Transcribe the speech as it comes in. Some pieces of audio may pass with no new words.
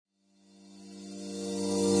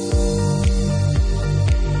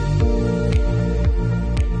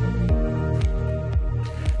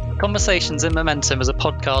Conversations in Momentum is a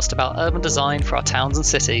podcast about urban design for our towns and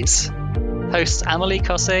cities. Hosts Amelie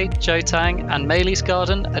Cosse, Joe Tang, and Maylis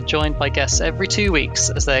Garden are joined by guests every 2 weeks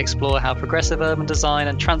as they explore how progressive urban design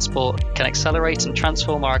and transport can accelerate and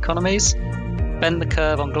transform our economies, bend the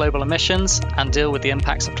curve on global emissions, and deal with the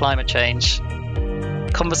impacts of climate change.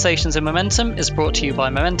 Conversations in Momentum is brought to you by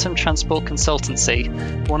Momentum Transport Consultancy,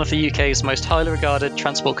 one of the UK's most highly regarded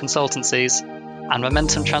transport consultancies, and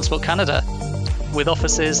Momentum Transport Canada. With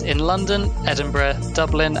offices in London, Edinburgh,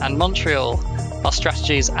 Dublin, and Montreal, our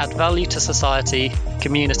strategies add value to society,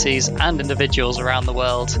 communities, and individuals around the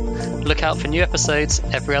world. Look out for new episodes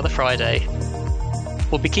every other Friday.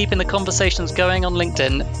 We'll be keeping the conversations going on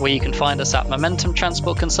LinkedIn, where you can find us at Momentum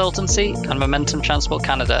Transport Consultancy and Momentum Transport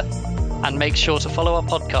Canada. And make sure to follow our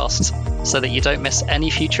podcast so that you don't miss any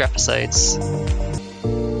future episodes.